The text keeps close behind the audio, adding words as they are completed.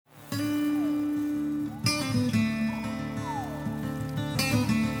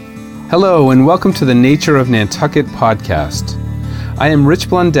Hello, and welcome to the Nature of Nantucket podcast. I am Rich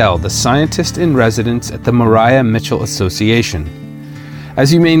Blundell, the scientist in residence at the Maria Mitchell Association.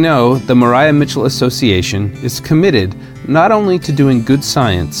 As you may know, the Maria Mitchell Association is committed not only to doing good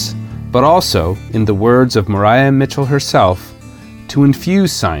science, but also, in the words of Maria Mitchell herself, to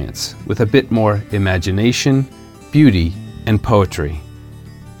infuse science with a bit more imagination, beauty, and poetry.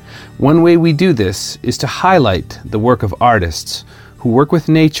 One way we do this is to highlight the work of artists who work with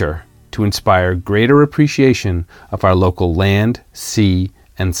nature to inspire greater appreciation of our local land, sea,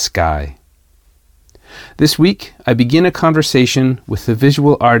 and sky. This week, I begin a conversation with the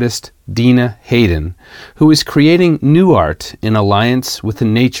visual artist Dena Haden, who is creating new art in alliance with the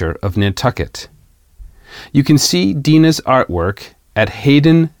nature of Nantucket. You can see Dena's artwork at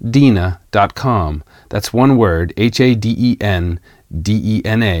hadendena.com. That's one word,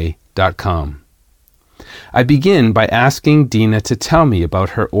 HADENDENA.com. I begin by asking Dena to tell me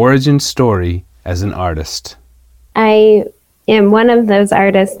about her origin story as an artist. I am one of those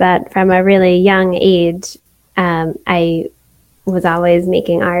artists that from a really young age, I was always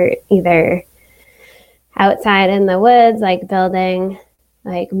making art either outside in the woods, like building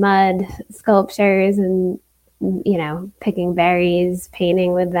like mud sculptures and, picking berries,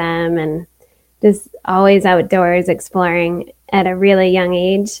 painting with them, and just always outdoors exploring at a really young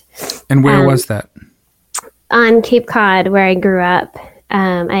age. And where was that? On Cape Cod, where I grew up.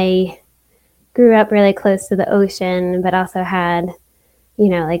 I grew up really close to the ocean, but also had,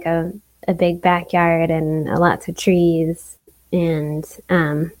 like a big backyard and lots of trees. And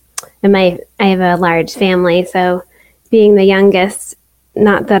I have a large family, so being the youngest,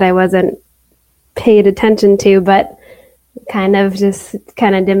 not that I wasn't paid attention to, but kind of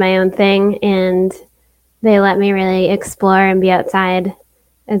did my own thing. And they let me really explore and be outside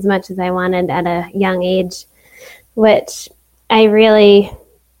as much as I wanted at a young age, which I really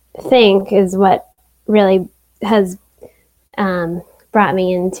think is what really has brought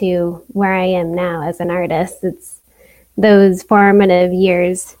me into where I am now as an artist. It's those formative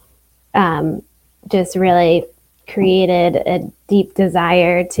years just really created a deep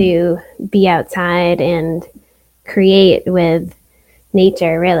desire to be outside and create with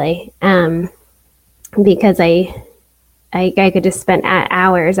nature, really, because I could just spend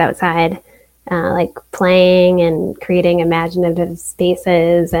hours outside, like playing and creating imaginative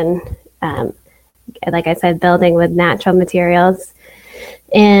spaces and, like I said, building with natural materials.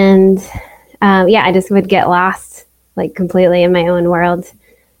 And I just would get lost like completely in my own world.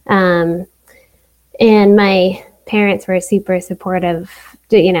 And my parents were super supportive,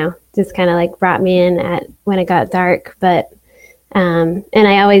 just kind of like brought me in when it got dark. But and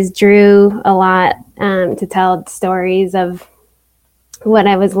I always drew a lot to tell stories of what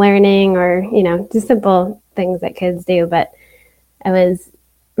I was learning, or, just simple things that kids do. But I was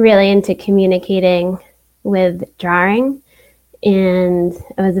really into communicating with drawing, and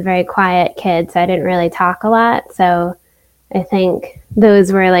I was a very quiet kid, so I didn't really talk a lot. So I think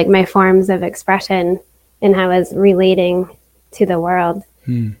those were like my forms of expression in how I was relating to the world.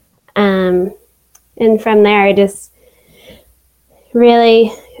 And from there, I just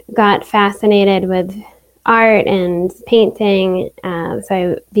really got fascinated with art and painting, so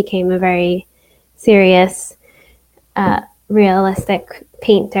I became a very serious, realistic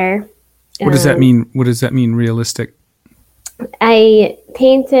painter. What does that mean? What does that mean, realistic? I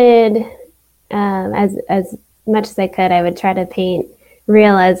painted as much as I could. I would try to paint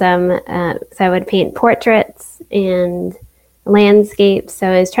realism, so I would paint portraits and landscapes.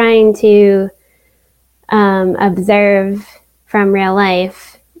 So I was trying to observe from real life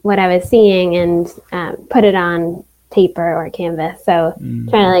what I was seeing and put it on paper or canvas. So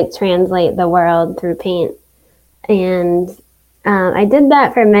trying to translate the world through paint. And I did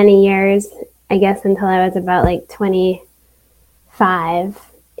that for many years, I guess, until I was about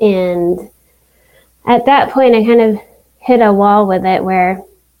 25. And at that point, I kind of hit a wall with it where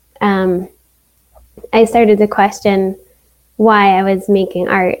I started to question why I was making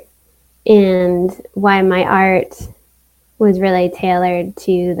art and why my art was really tailored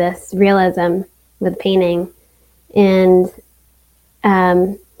to this realism with painting. And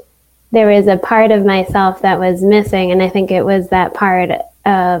there was a part of myself that was missing, and I think it was that part,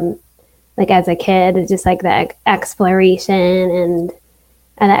 as a kid, just like the exploration and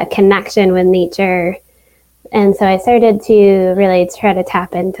that connection with nature. And so I started to really try to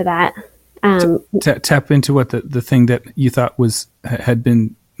tap into that. Tap into what, the thing that you thought had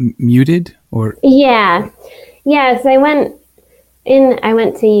been muted, or? Yeah. So I went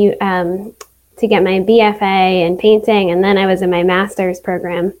to get my BFA in painting, and then I was in my master's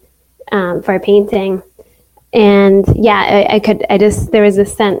program for painting. And yeah, there was a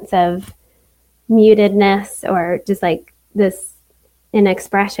sense of mutedness, or just like an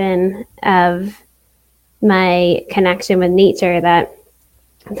expression of my connection with nature that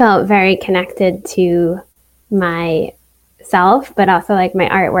felt very connected to myself, but also like my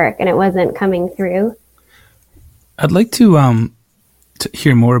artwork, and it wasn't coming through. I'd like to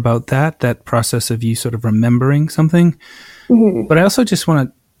hear more about that process of you sort of remembering something. Mm-hmm. But I also just want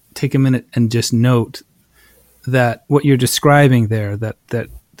to take a minute and just note that what you're describing there, that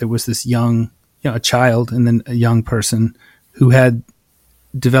there was this young, a child and then a young person who had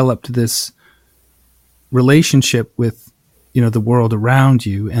developed this relationship with, the world around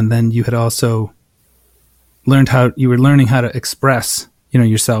you. And then you had also learning how to express,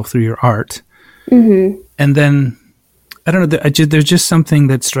 yourself through your art. Mm-hmm. And then, I don't know, there's just something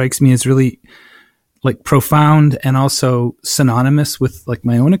that strikes me as really like profound and also synonymous with like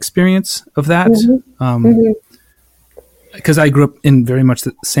my own experience of that. Mm-hmm. Because I grew up in very much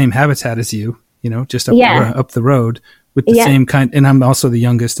the same habitat as you, just up the road with the same kind. And I'm also the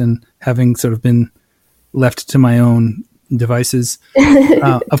youngest, and having sort of been left to my own devices,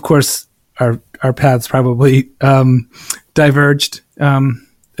 of course, our paths probably diverged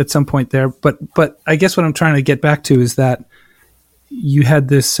at some point there. But I guess what I'm trying to get back to is that you had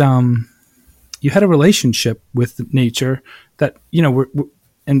this, you had a relationship with nature that,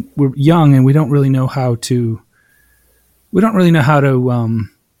 we're young, and we don't really know how to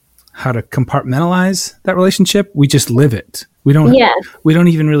compartmentalize that relationship. We just live it. We don't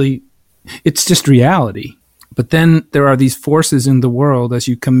even really, it's just reality. But then there are these forces in the world as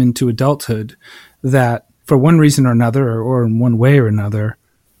you come into adulthood that for one reason or another, or in one way or another,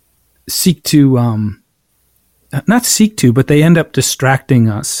 but they end up distracting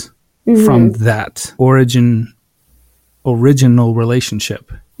us from that original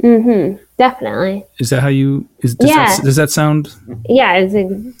relationship. Mm-hmm. Definitely. Is that how does that sound? Yeah,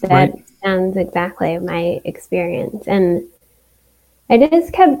 sounds exactly my experience. And I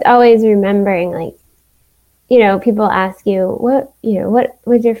just kept always remembering, like, people ask you, what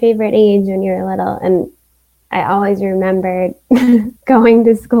was your favorite age when you were little? And I always remembered going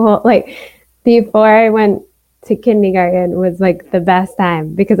to school, like before I went to kindergarten was like the best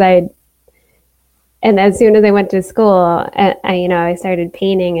time, because and as soon as I went to school, I started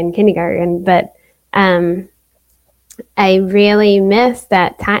painting in kindergarten, but I really missed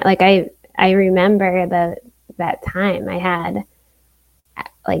that time. Like I remember that time I had,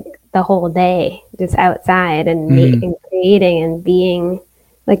 like the whole day just outside and creating and being,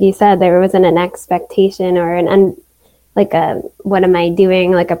 like you said, there wasn't an expectation or what am I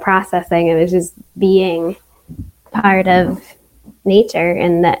doing, like a processing. It was just being part of nature,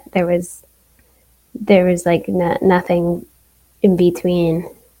 and that there was like nothing in between,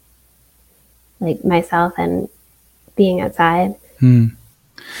 like myself and being outside.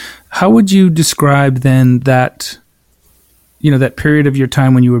 How would you describe then that, that period of your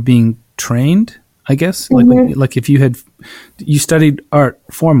time when you were being trained, I guess? Mm-hmm. Like if you studied art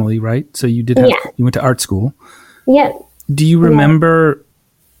formally, right? So you you went to art school. Yeah. Do you remember,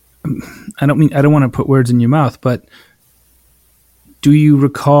 I don't want to put words in your mouth, but do you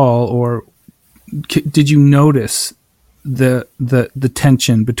recall, or did you notice the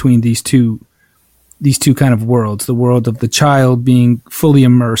tension between these two kind of worlds, the world of the child being fully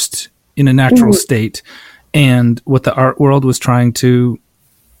immersed in a natural state, and what the art world was trying to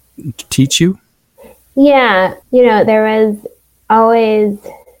teach you? Yeah, there was always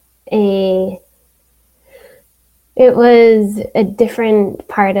it was a different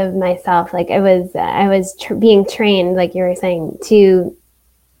part of myself. Like I was being trained, like you were saying, to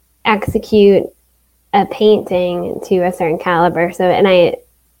execute a painting to a certain caliber. So, and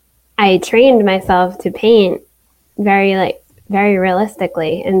I trained myself to paint very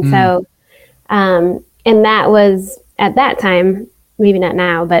realistically. And so, and that was at that time, maybe not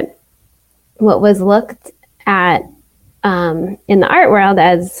now, but what was looked at in the art world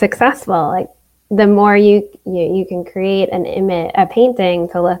as successful. Like the more you can create a painting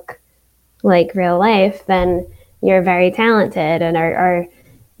to look like real life, then you're very talented and are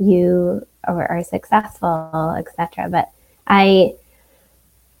successful, etc. But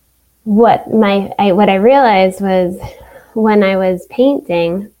what I realized was, when I was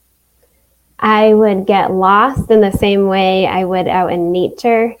painting, I would get lost in the same way I would out in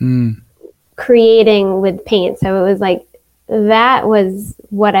nature, creating with paint. So it was like, that was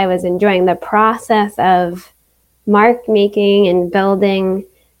what I was enjoying, the process of mark making and building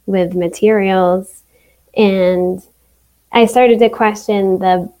with materials. And I started to question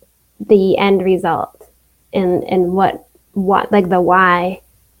the end result and what like the why.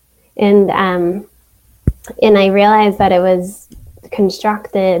 And And I realized that it was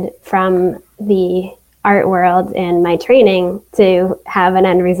constructed from the art world in my training to have an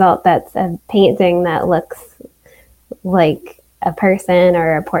end result that's a painting that looks like a person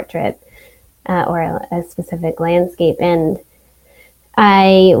or a portrait or a specific landscape. And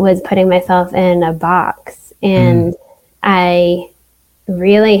I was putting myself in a box, and I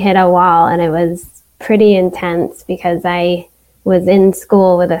really hit a wall, and it was pretty intense because I was in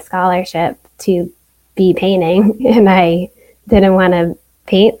school with a scholarship to be painting, and I didn't want to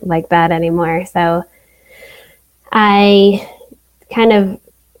paint like that anymore. So I kind of,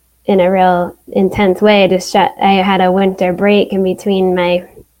 in a real intense way, I had a winter break in between my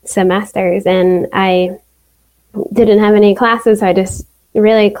semesters, and I didn't have any classes, so I just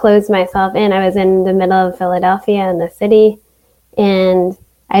really closed myself in. I was in the middle of Philadelphia in the city, and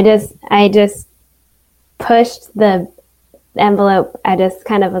I just pushed the envelope. I just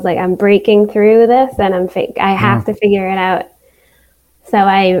kind of was like, I'm breaking through this, and I have to figure it out. So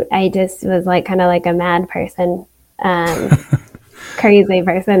I just was like kind of like a mad person, crazy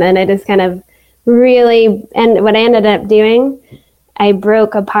person, and I just kind of really, and what I ended up doing, I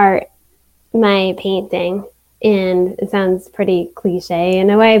broke apart my painting. And it sounds pretty cliche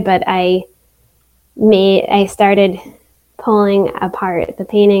in a way, but I started pulling apart the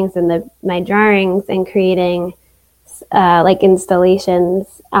paintings and my drawings and creating like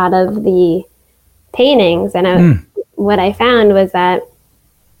installations out of the paintings. And what I found was that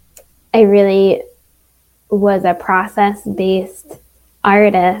I really was a process-based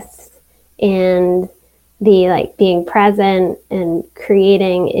artist, and the like being present and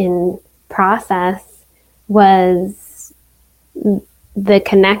creating in process was the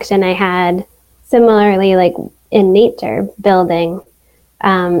connection I had similarly like in nature building,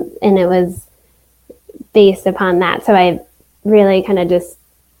 and it was based upon that. So I really kind of just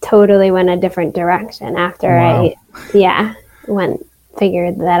totally went a different direction after I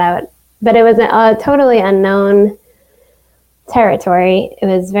figured that out. But it was a totally unknown territory. It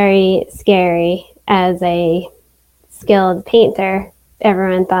was very scary. As a skilled painter,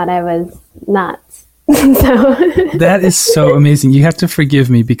 everyone thought I was nuts. So that is so amazing. You have to forgive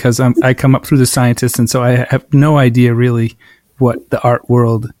me because I come up through the scientist, and so I have no idea really what the art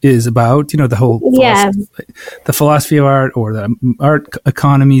world is about. You know, the whole the philosophy of art or the art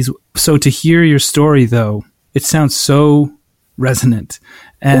economies. So to hear your story, though, it sounds so resonant,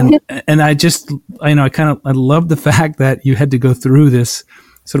 and I love the fact that you had to go through this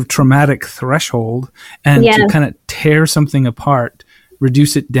sort of traumatic threshold and to kind of tear something apart,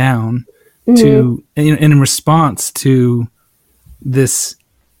 reduce it down. To in response to this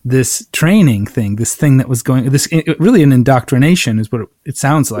training thing, this thing that was going, really an indoctrination is what it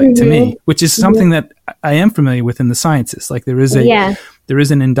sounds like to me, which is something that I am familiar with in the sciences. Like there is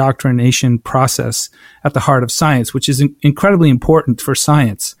an indoctrination process at the heart of science, which is incredibly important for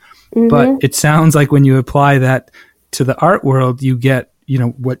science. But it sounds like when you apply that to the art world, you get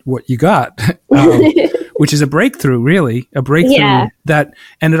what you got, which is a breakthrough, really a breakthrough that,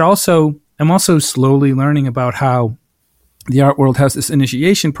 and it also. I'm also slowly learning about how the art world has this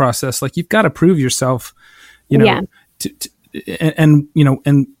initiation process. Like you've got to prove yourself, and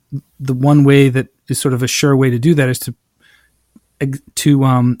the one way that is sort of a sure way to do that is to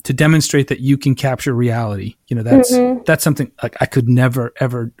demonstrate that you can capture reality. That's something like I could never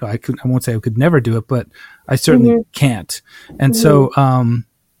ever. I won't say I could never do it, but I certainly can't. And so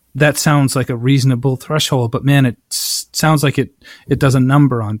that sounds like a reasonable threshold. But man, it sounds like it does a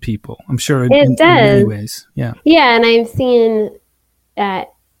number on people. I'm sure it does in many ways. Yeah. Yeah. And I've seen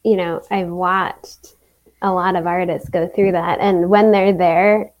that, I've watched a lot of artists go through that. And when they're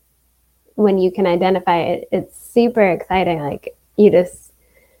there, when you can identify it, it's super exciting. Like you just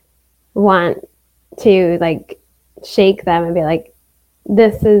want to like shake them and be like,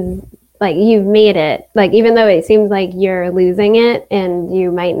 this is like, you've made it. Like, even though it seems like you're losing it and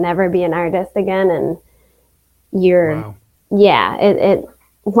you might never be an artist again, and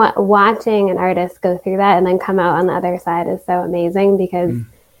watching an artist go through that and then come out on the other side is so amazing because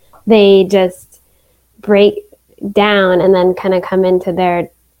they just break down and then kind of come into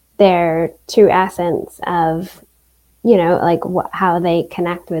their true essence of, how they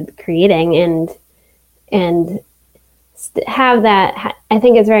connect with creating and have that. I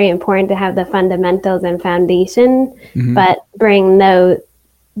think it's very important to have the fundamentals and foundation, but bring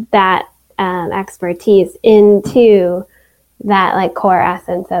that expertise into that like core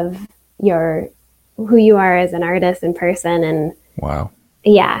essence of who you are as an artist and person. And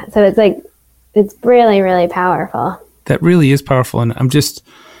so it's like, it's really, really powerful. That really is powerful. And I'm just,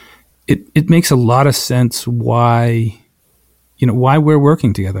 it makes a lot of sense why we're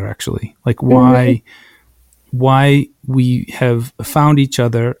working together, actually. Like why why we have found each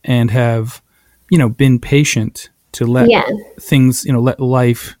other and have, been patient to let things, let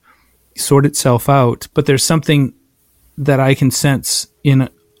life sort itself out. But there's something that I can sense in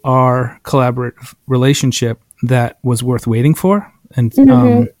our collaborative relationship that was worth waiting for. And,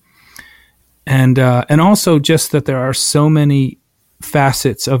 and also just that there are so many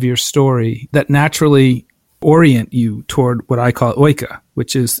facets of your story that naturally orient you toward what I call oika,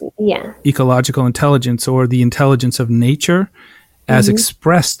 which is ecological intelligence, or the intelligence of nature as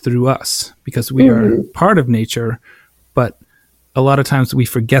expressed through us, because we are part of nature. But a lot of times we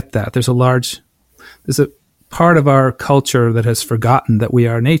forget that. There's a part of our culture that has forgotten that we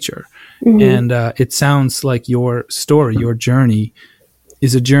are nature. And it sounds like your story, your journey,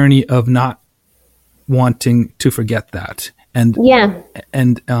 is a journey of not wanting to forget that. And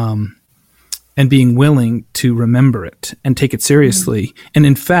being willing to remember it and take it seriously, and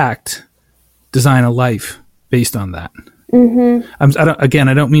in fact, design a life based on that.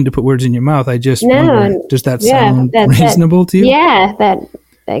 I don't mean to put words in your mouth. I just wonder, does that sound reasonable to you? Yeah, that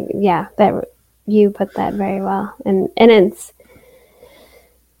you put that very well, and it's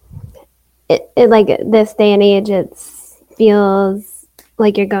it like this day and age, it feels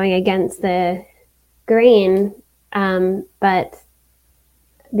like you're going against the grain, but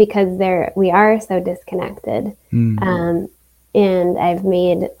because we are so disconnected, and I've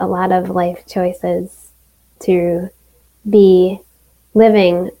made a lot of life choices to be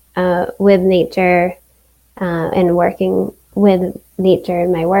living with nature and working with nature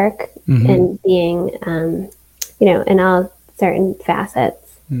in my work, and being, in all certain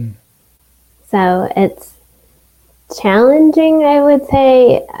facets. So it's challenging, I would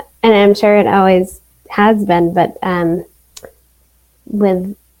say, and I'm sure it always has been, but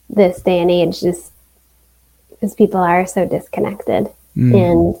with this day and age, just because people are so disconnected,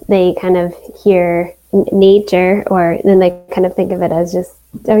 and they kind of hear nature, or then they kind of think of it as just,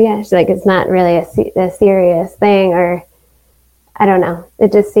 like it's not really a serious thing, or I don't know.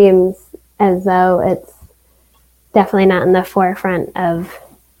 It just seems as though it's definitely not in the forefront of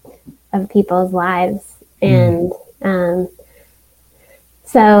people's lives. And and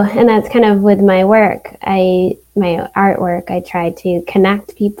that's kind of with my work. My artwork, I try to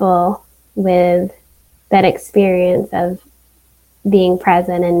connect people with that experience of being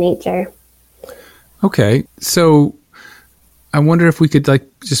present in nature. Okay. So I wonder if we could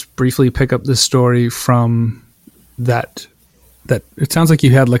just briefly pick up this story from that it sounds like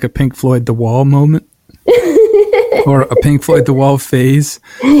you had like a Pink Floyd The Wall moment or a Pink Floyd The Wall phase.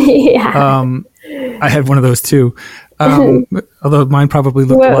 I had one of those too. Although mine probably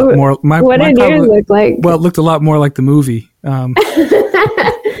looked a lot more. What did yours look like? Well, it looked a lot more like the movie.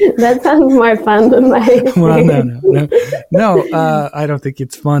 That sounds more fun than my experience. Well, no. I don't think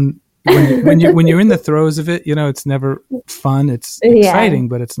it's fun when you're in the throes of it. It's never fun. It's exciting,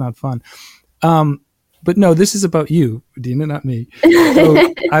 but it's not fun. But no, this is about you, Dena, not me.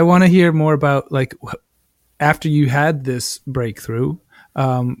 So I want to hear more about after you had this breakthrough,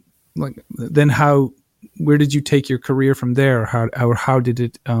 then where did you take your career from there? How did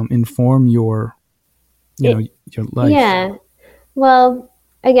it inform your life? Yeah. Well,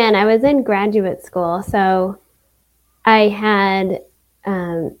 again, I was in graduate school, so I had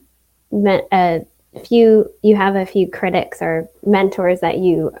met you have a few critics or mentors that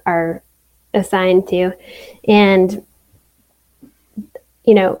you are assigned to, and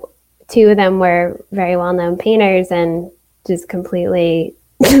two of them were very well-known painters and just completely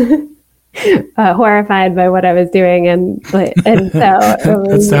horrified by what I was doing, and so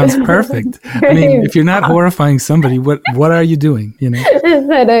that sounds perfect. I mean, if you're not horrifying somebody, what are you doing? So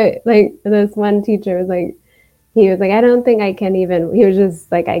this one teacher was like, he was like, I don't think I can even. He was just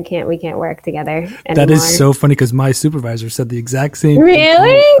like, we can't work together anymore. That is so funny, because my supervisor said the exact same thing.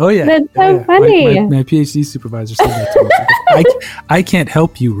 Really? Oh yeah, that's so funny. My PhD supervisor said that to me. I can't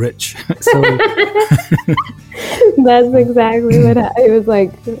help you, Rich. So that's exactly what he was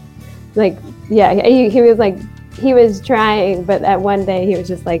like. He was like, he was trying, but at one day he was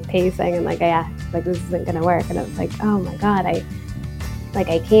just like pacing and this isn't gonna work. And I was like, oh my God, I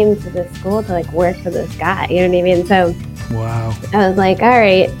came to this school to work for this guy, you know what I mean? So wow. I was like, all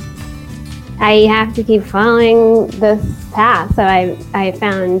right, I have to keep following this path. So I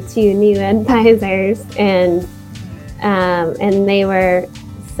found two new advisors, and they were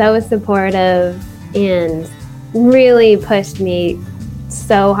so supportive and really pushed me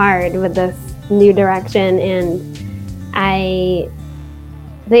so hard with this new direction, and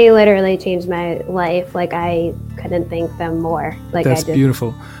they literally changed my life. I couldn't thank them more. That's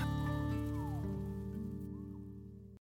beautiful.